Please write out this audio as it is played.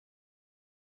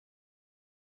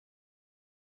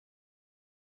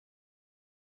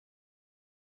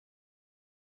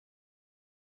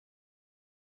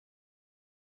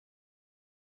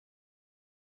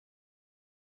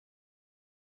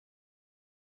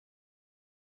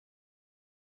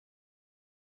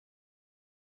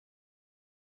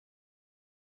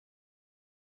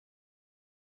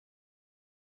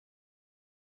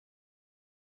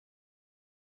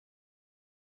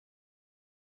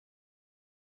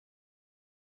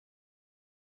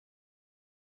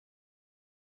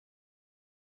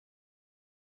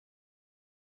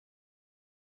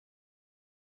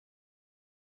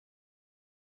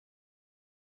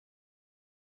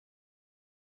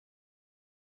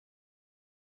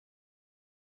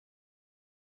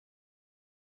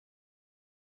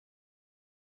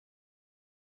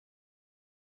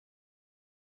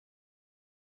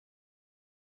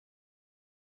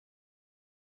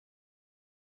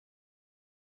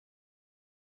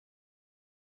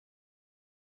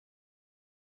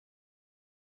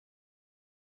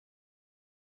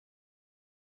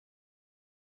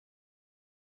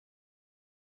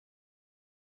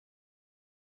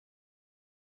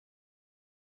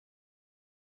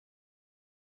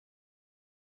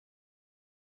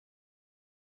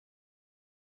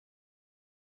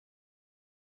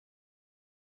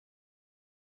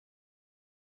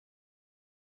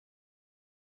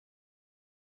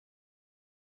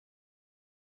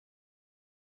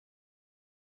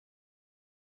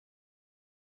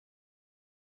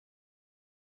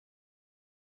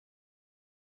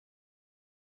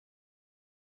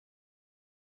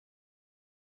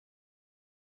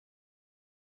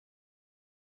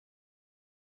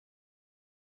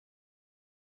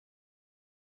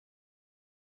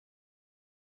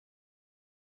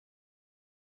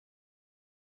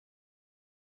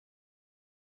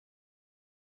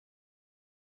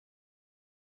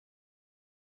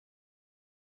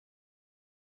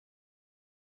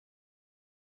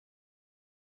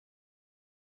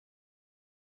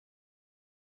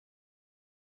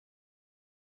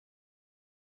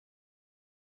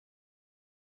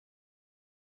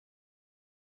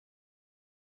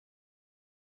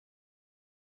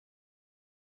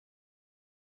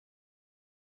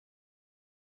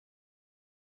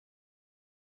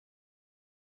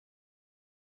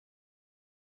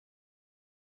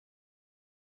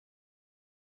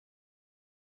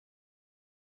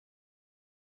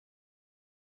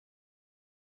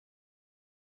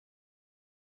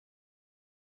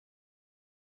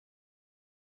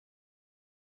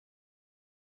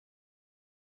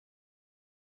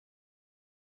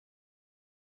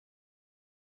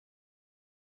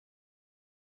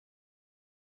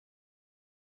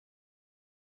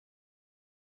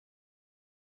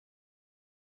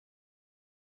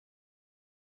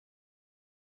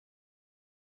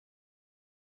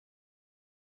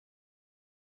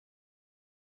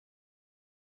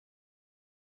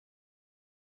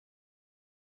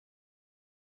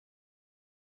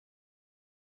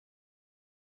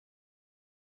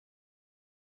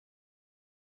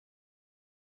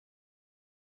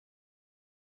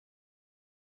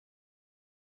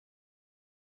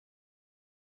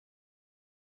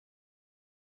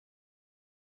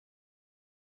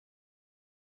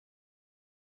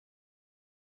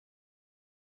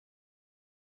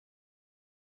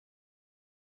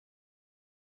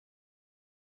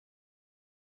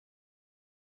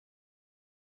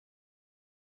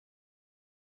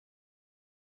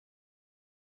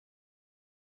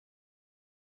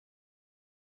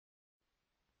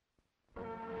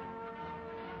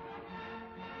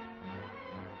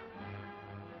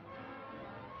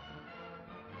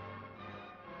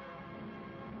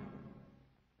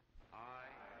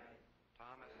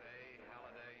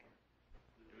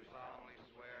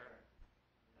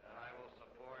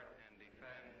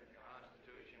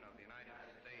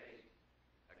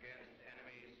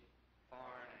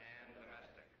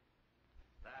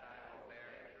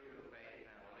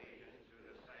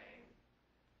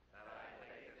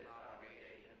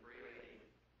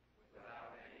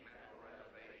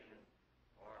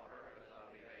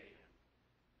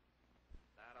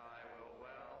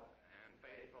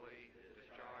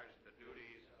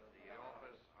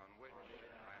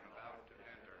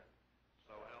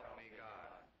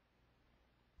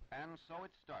And so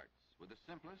it starts with the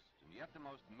simplest and yet the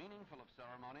most meaningful of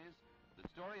ceremonies, the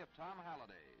story of Tom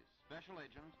Halliday, Special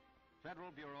Agent, Federal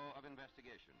Bureau of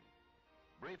Investigation.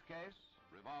 Briefcase,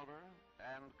 revolver,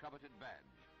 and coveted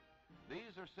badge.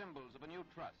 These are symbols of a new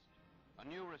trust, a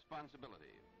new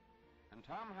responsibility. And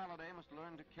Tom Halliday must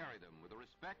learn to carry them with the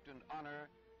respect and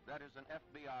honor that is an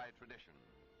FBI tradition.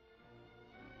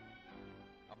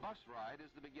 A bus ride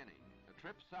is the beginning, a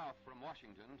trip south from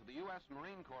Washington to the U.S.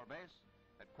 Marine Corps base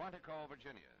at Quantico,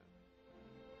 Virginia.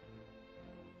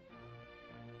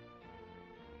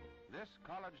 This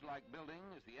college-like building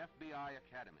is the FBI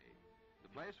Academy, the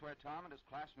place where Tom and his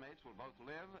classmates will both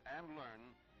live and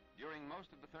learn during most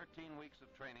of the 13 weeks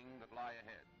of training that lie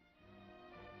ahead.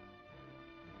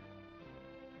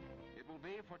 It will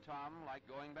be for Tom like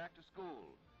going back to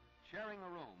school, sharing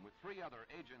a room with 3 other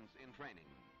agents in training.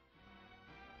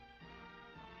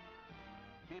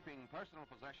 Keeping personal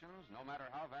possessions, no matter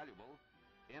how valuable,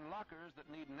 in lockers that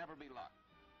need never be locked,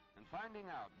 and finding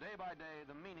out day by day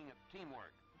the meaning of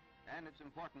teamwork and its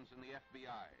importance in the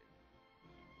FBI.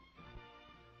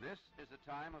 This is a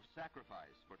time of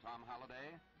sacrifice for Tom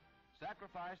Halliday,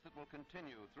 sacrifice that will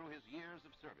continue through his years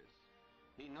of service.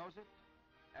 He knows it,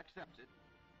 accepts it,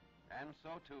 and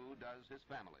so too does his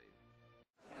family.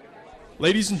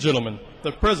 Ladies and gentlemen,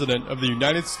 the President of the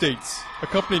United States,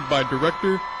 accompanied by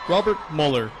Director Robert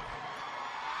Mueller.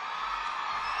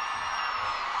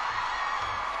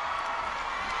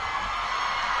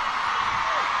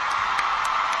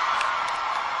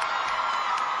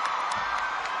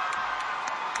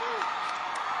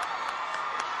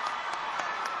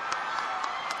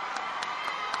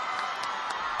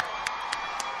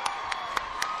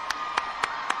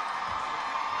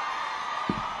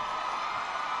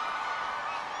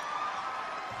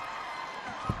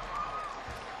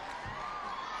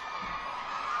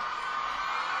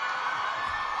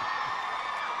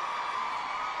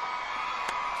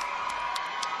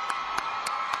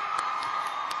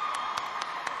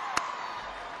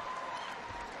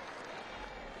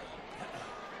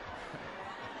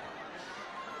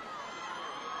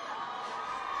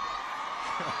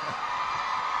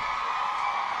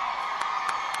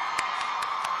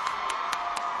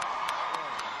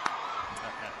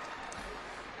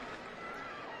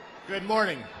 Good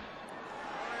morning.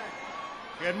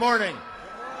 Good morning.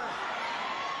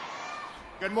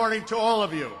 Good morning to all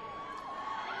of you,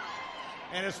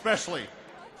 and especially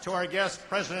to our guest,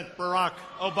 President Barack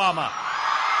Obama.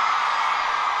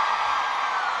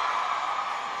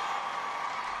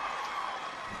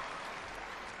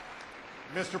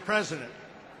 Mr. President,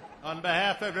 on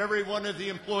behalf of every one of the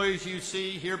employees you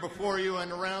see here before you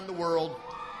and around the world,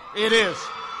 it is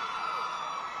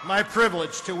my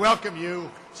privilege to welcome you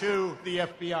to the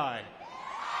FBI.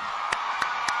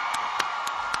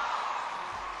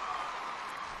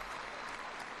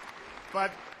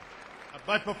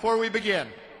 But before we begin,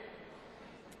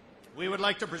 we would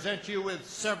like to present you with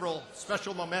several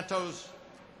special mementos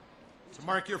to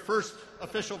mark your first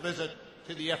official visit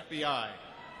to the FBI.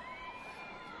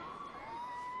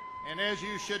 And as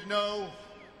you should know,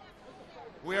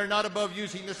 we are not above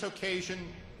using this occasion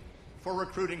for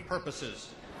recruiting purposes.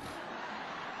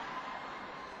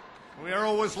 We are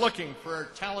always looking for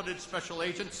talented special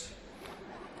agents,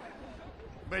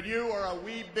 but you are a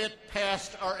wee bit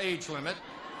past our age limit.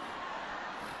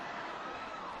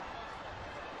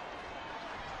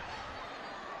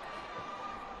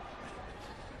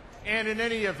 And in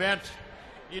any event,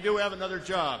 you do have another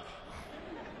job.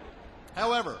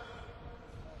 However,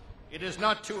 it is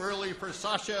not too early for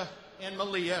Sasha and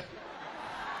Malia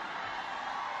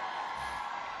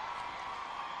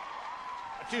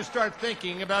to start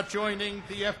thinking about joining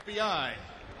the FBI.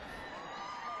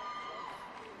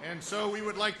 And so we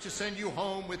would like to send you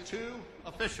home with 2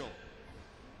 official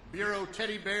Bureau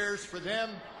teddy bears for them,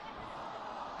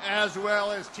 as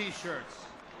well as T-shirts.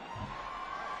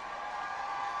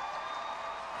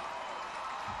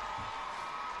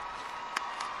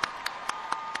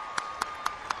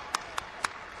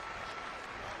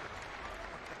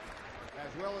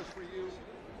 As well as for you.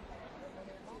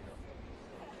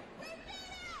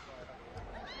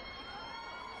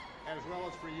 As well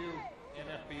as for you, an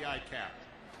FBI cap.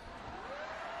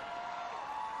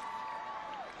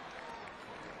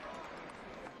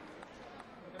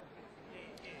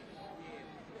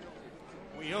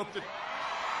 We hope that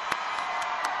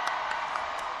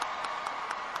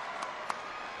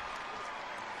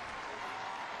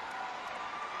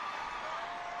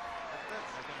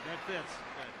that fits.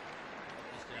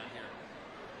 Just down here.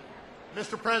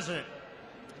 Mr. President,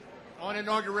 on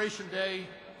Inauguration Day,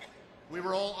 we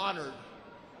were all honored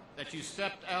that you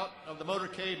stepped out of the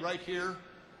motorcade right here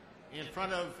in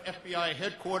front of FBI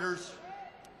headquarters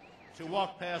to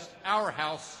walk past our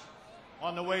house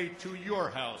on the way to your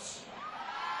house.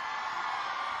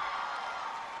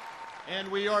 And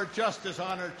we are just as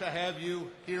honored to have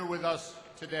you here with us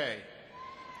today.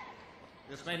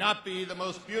 This may not be the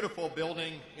most beautiful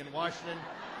building in Washington,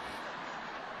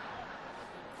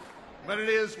 but it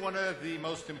is one of the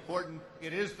most important.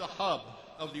 It is the hub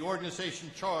of the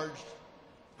organization charged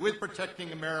with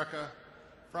protecting America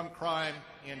from crime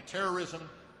and terrorism,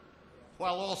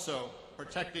 while also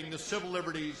protecting the civil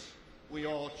liberties we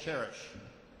all cherish.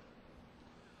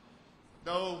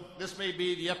 Though this may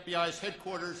be the FBI's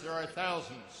headquarters, there are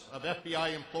thousands of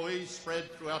FBI employees spread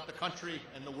throughout the country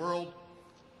and the world.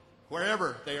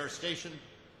 Wherever they are stationed,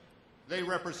 they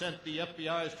represent the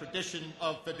FBI's tradition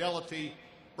of fidelity,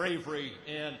 bravery,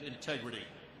 and integrity.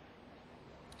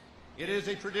 It is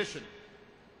a tradition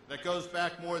that goes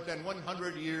back more than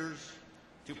 100 years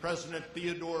to President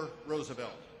Theodore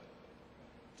Roosevelt.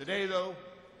 Today, though,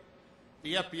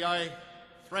 the FBI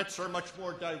threats are much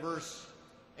more diverse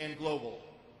and global.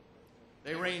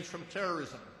 They range from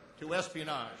terrorism to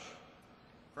espionage,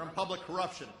 from public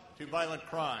corruption to violent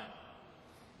crime.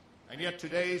 And yet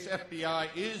today's FBI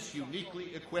is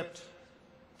uniquely equipped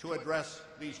to address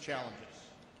these challenges.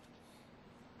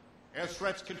 As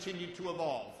threats continue to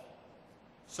evolve,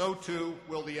 so too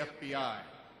will the FBI.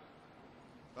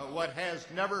 But what has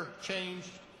never changed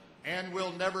and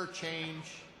will never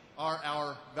change are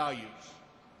our values.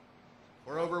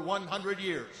 For over 100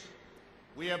 years,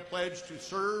 we have pledged to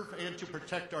serve and to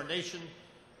protect our nation,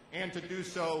 and to do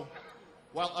so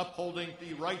while upholding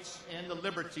the rights and the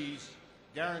liberties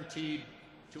guaranteed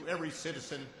to every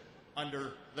citizen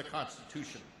under the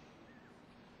Constitution.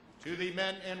 To the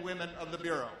men and women of the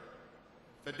Bureau,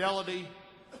 fidelity,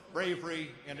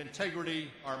 bravery, and integrity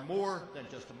are more than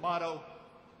just a motto.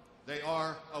 They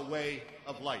are a way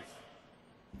of life.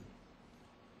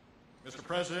 Mr.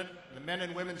 President, the men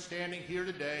and women standing here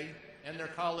today and their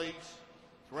colleagues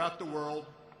throughout the world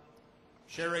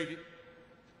share a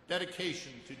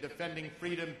dedication to defending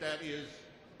freedom that is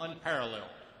unparalleled.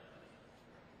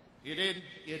 It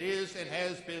is and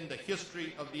has been the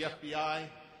history of the FBI,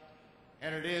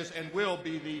 and it is and will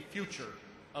be the future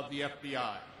of the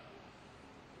FBI.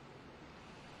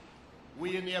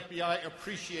 We in the FBI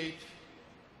appreciate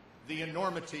the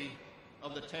enormity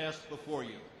of the task before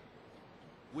you.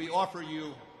 We offer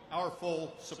you our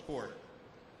full support,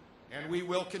 and we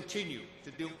will continue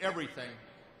to do everything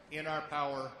in our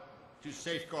power to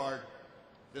safeguard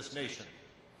this nation.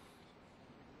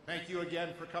 Thank you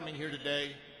again for coming here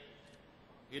today.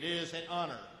 It is an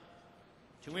honor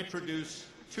to introduce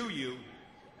to you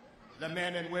the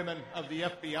men and women of the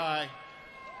FBI,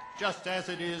 just as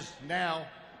it is now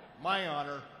my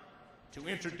honor to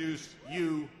introduce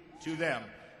you to them.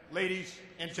 Ladies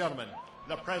and gentlemen,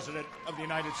 the President of the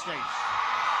United States.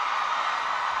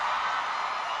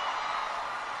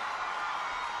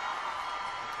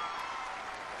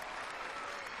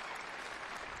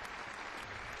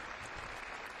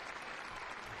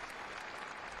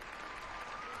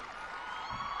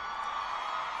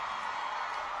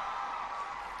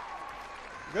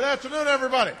 Good afternoon,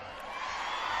 everybody.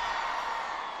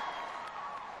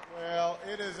 Well,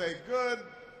 it is a good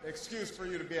excuse for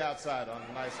you to be outside on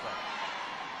a nice day.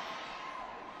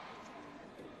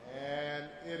 And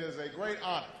it is a great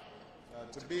honor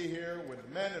to be here with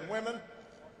men and women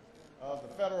of the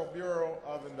Federal Bureau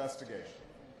of Investigation.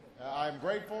 I'm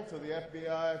grateful to the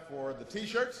FBI for the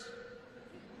T-shirts,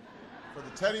 for the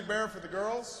teddy bear for the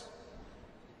girls.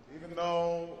 Even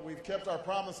though we've kept our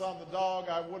promise on the dog,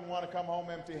 I wouldn't want to come home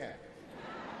empty-handed.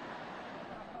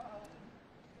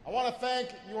 I want to thank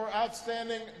your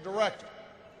outstanding director,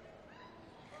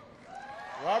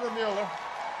 Robert Mueller,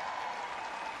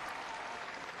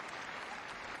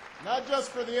 not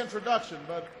just for the introduction,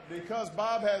 but because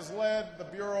Bob has led the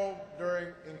Bureau during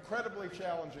incredibly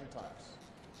challenging times.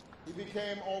 He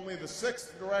became only the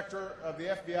 6th director of the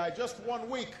FBI just 1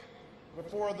 week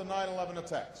before the 9/11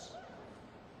 attacks.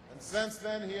 And since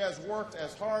then, he has worked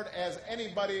as hard as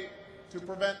anybody to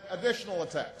prevent additional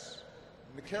attacks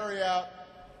and to carry out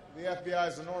the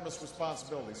FBI's enormous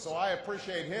responsibility. So I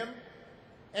appreciate him,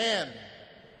 and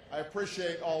I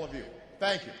appreciate all of you.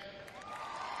 Thank you.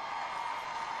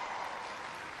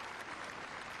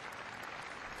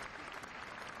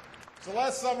 So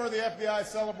last summer, the FBI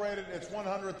celebrated its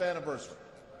 100th anniversary.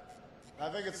 I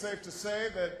think it's safe to say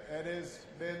that it has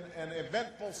been an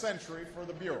eventful century for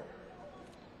the Bureau.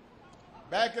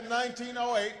 Back in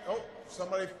 1908, oh,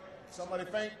 somebody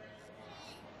faint.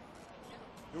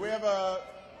 Do we have a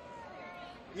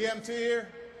EMT here?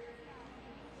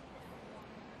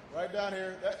 Right down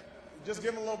here. Just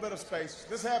give him a little bit of space.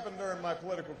 This happened during my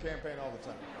political campaign all the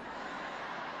time.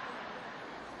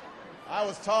 I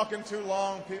was talking too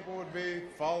long. People would be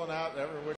falling out every which